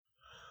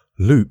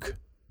Luke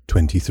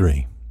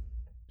 23.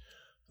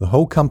 The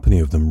whole company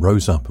of them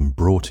rose up and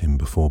brought him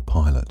before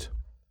Pilate.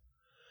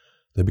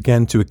 They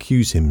began to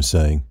accuse him,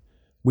 saying,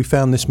 "We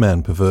found this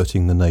man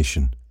perverting the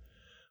nation,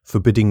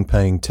 forbidding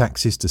paying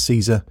taxes to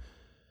Caesar,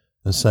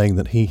 and saying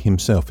that he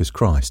himself is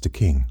Christ, a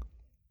king."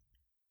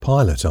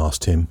 Pilate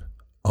asked him,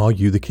 "Are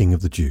you the king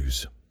of the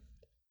Jews?"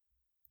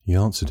 He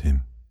answered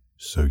him,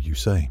 "So you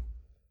say."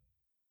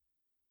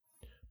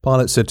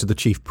 Pilate said to the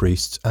chief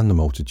priests and the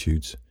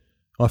multitudes,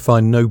 "I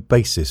find no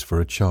basis for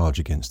a charge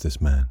against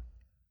this man."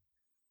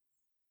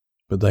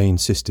 But they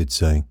insisted,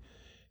 saying,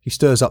 "He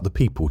stirs up the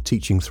people,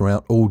 teaching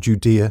throughout all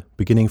Judea,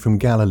 beginning from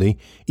Galilee,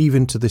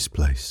 even to this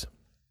place."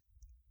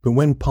 But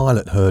when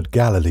Pilate heard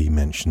Galilee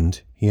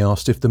mentioned, he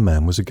asked if the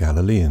man was a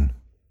Galilean.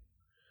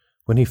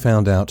 When he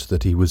found out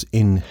that he was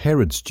in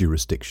Herod's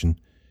jurisdiction,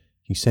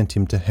 he sent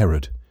him to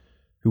Herod,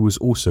 who was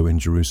also in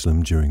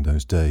Jerusalem during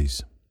those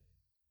days.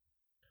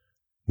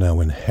 Now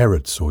when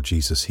Herod saw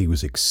Jesus, he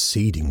was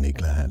exceedingly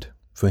glad,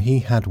 for he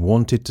had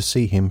wanted to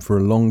see him for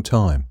a long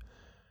time,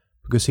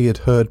 because he had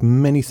heard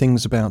many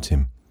things about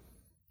him.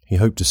 He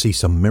hoped to see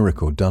some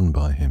miracle done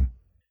by him.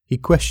 He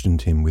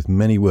questioned him with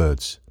many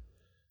words,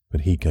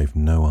 but he gave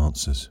no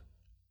answers.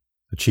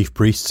 The chief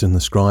priests and the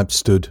scribes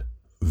stood,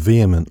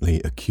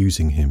 vehemently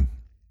accusing him.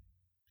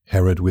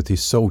 Herod with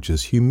his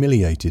soldiers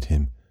humiliated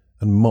him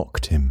and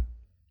mocked him.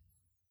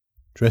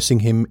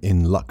 Dressing him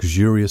in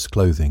luxurious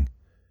clothing,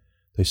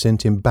 they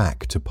sent him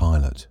back to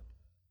Pilate.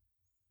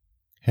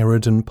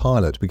 Herod and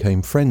Pilate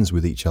became friends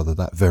with each other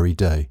that very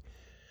day,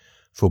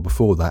 for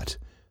before that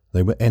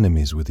they were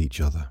enemies with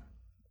each other.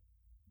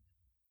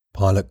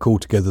 Pilate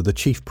called together the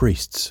chief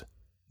priests,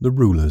 the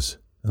rulers,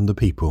 and the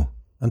people,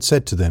 and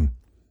said to them,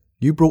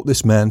 "You brought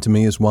this man to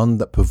me as one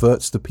that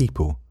perverts the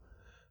people,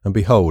 and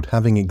behold,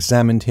 having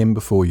examined him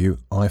before you,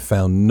 I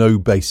found no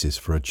basis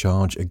for a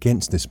charge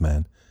against this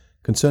man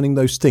concerning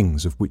those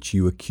things of which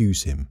you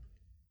accuse him.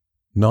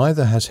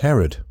 Neither has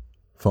Herod,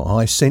 for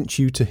I sent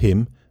you to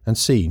him, and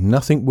see,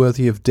 nothing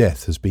worthy of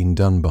death has been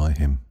done by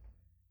him.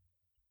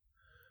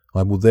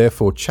 I will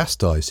therefore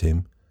chastise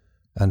him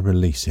and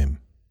release him."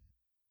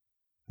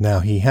 Now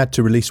he had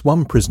to release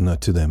one prisoner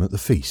to them at the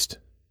feast,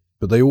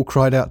 but they all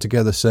cried out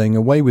together, saying,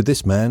 "Away with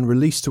this man,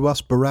 release to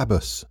us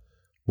Barabbas,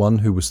 one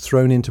who was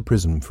thrown into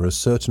prison for a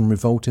certain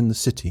revolt in the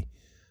city,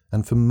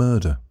 and for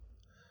murder."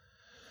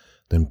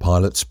 Then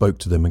Pilate spoke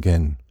to them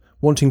again,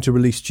 wanting to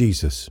release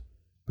Jesus,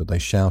 but they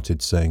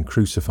shouted, saying,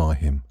 "Crucify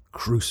him,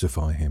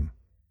 crucify him."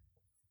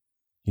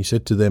 He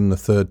said to them the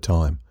third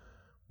time,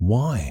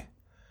 "Why?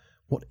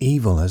 What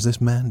evil has this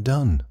man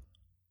done?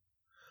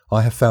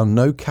 I have found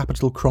no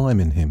capital crime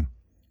in him.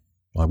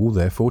 I will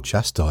therefore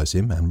chastise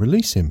him and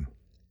release him."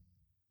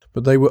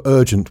 But they were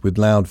urgent with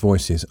loud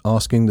voices,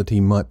 asking that he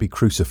might be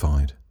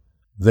crucified.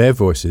 Their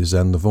voices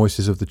and the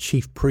voices of the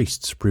chief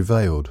priests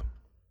prevailed.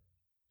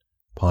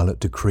 Pilate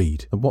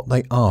decreed that what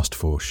they asked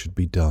for should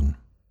be done.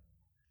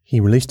 He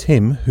released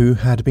him who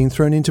had been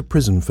thrown into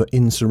prison for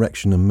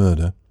insurrection and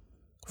murder,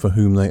 for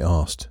whom they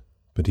asked,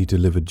 but he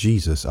delivered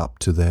Jesus up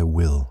to their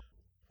will.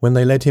 When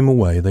they led him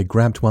away, they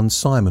grabbed one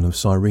Simon of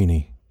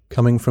Cyrene,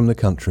 coming from the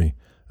country,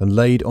 and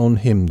laid on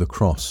him the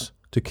cross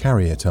to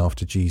carry it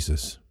after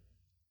Jesus.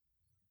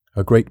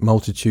 A great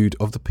multitude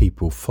of the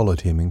people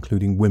followed him,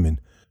 including women,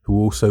 who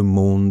also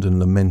mourned and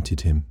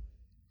lamented him.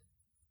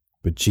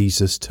 But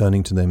Jesus,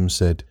 turning to them,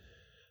 said,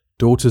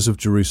 "Daughters of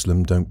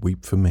Jerusalem, don't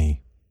weep for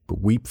me,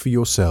 but weep for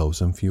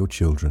yourselves and for your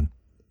children.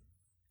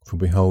 For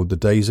behold, the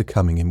days are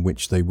coming in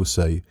which they will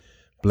say,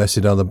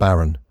 'Blessed are the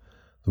barren,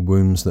 the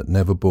wombs that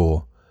never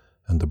bore,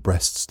 and the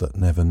breasts that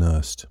never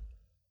nursed.'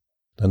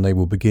 Then they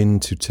will begin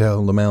to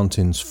tell the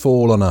mountains,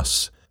 'Fall on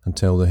us,' and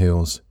tell the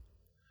hills,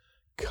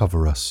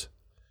 'Cover us.'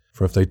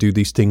 For if they do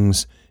these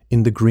things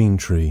in the green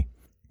tree,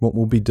 what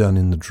will be done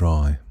in the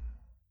dry?"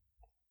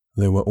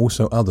 There were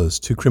also others,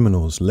 2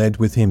 criminals, led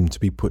with him to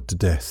be put to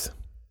death.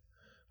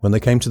 When they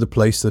came to the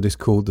place that is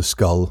called the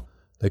Skull,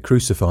 they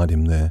crucified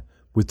him there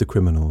with the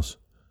criminals,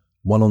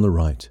 one on the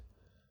right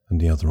and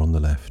the other on the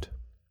left.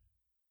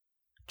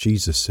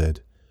 Jesus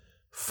said,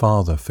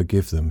 "Father,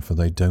 forgive them, for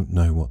they don't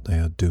know what they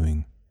are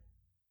doing."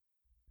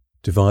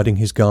 Dividing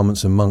his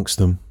garments amongst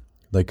them,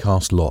 they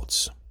cast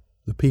lots.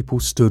 The people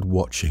stood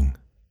watching.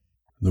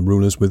 The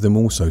rulers with them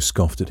also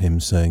scoffed at him,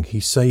 saying,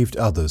 "He saved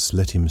others,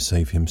 let him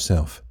save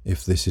himself,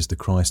 if this is the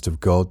Christ of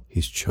God,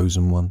 his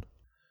chosen one."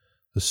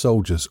 The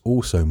soldiers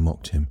also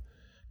mocked him,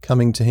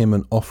 coming to him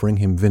and offering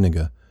him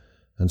vinegar,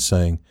 and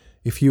saying,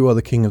 "If you are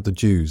the king of the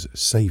Jews,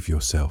 save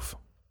yourself."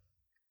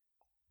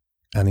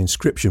 An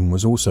inscription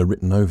was also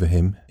written over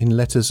him in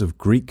letters of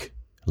Greek,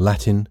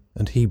 Latin,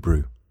 and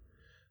Hebrew,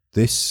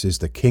 "This is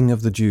the King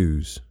of the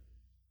Jews."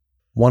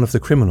 One of the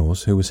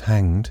criminals who was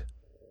hanged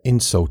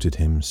insulted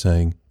him,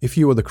 saying, "If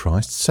you are the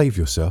Christ, save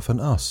yourself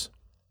and us."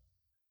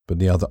 But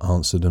the other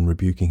answered and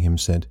rebuking him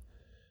said,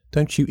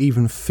 "Don't you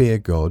even fear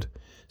God,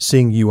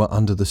 seeing you are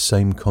under the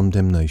same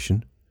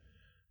condemnation?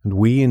 And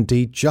we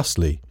indeed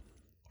justly,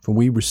 for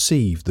we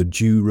receive the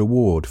due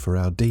reward for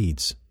our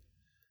deeds.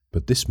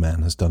 But this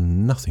man has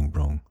done nothing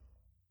wrong."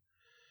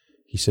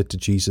 He said to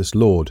Jesus,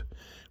 "Lord,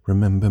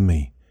 remember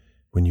me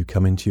when you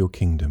come into your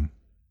kingdom."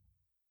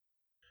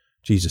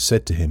 Jesus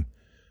said to him,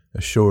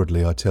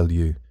 "Assuredly I tell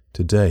you,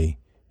 today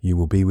you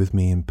will be with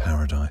me in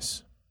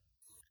paradise."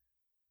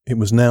 It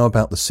was now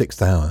about the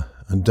 6th hour,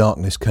 and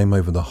darkness came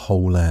over the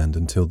whole land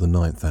until the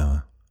 9th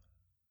hour.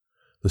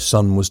 The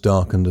sun was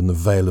darkened, and the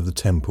veil of the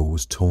temple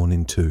was torn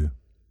in two.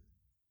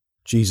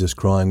 Jesus,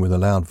 crying with a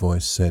loud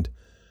voice, said,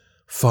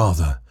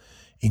 "Father,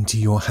 into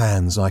your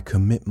hands I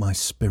commit my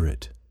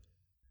spirit."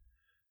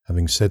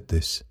 Having said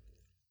this,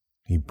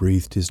 he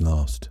breathed his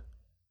last.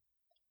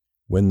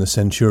 When the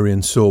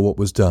centurion saw what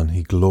was done,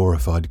 he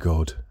glorified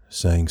God,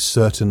 saying,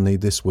 "Certainly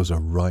this was a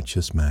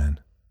righteous man."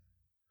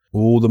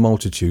 All the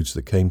multitudes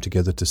that came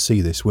together to see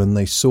this, when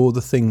they saw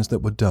the things that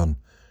were done,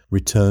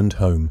 returned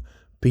home,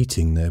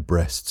 beating their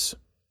breasts.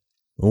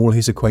 All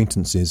his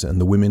acquaintances and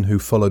the women who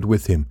followed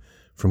with him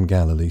from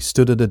Galilee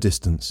stood at a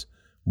distance,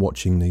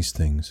 watching these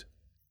things.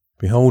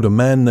 Behold, a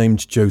man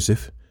named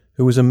Joseph,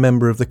 who was a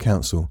member of the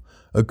council,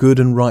 a good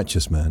and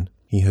righteous man,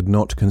 he had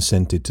not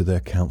consented to their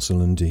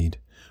counsel and deed,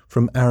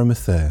 from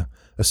Arimathea,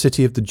 a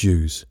city of the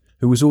Jews,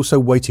 who was also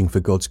waiting for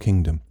God's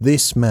kingdom.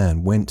 This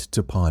man went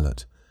to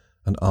Pilate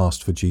and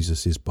asked for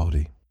Jesus'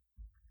 body.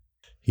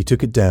 He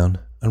took it down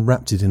and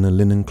wrapped it in a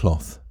linen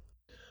cloth,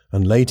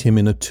 and laid him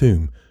in a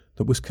tomb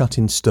that was cut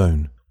in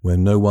stone, where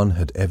no one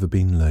had ever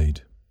been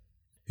laid.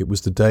 It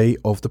was the day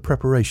of the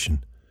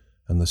preparation,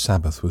 and the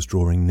Sabbath was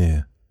drawing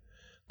near.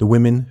 The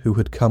women who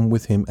had come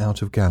with him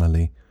out of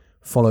Galilee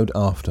followed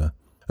after,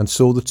 and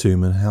saw the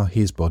tomb and how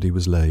his body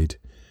was laid.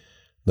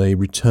 They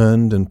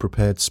returned and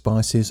prepared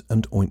spices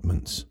and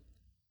ointments.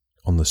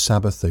 On the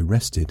Sabbath they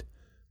rested,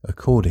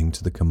 according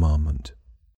to the commandment.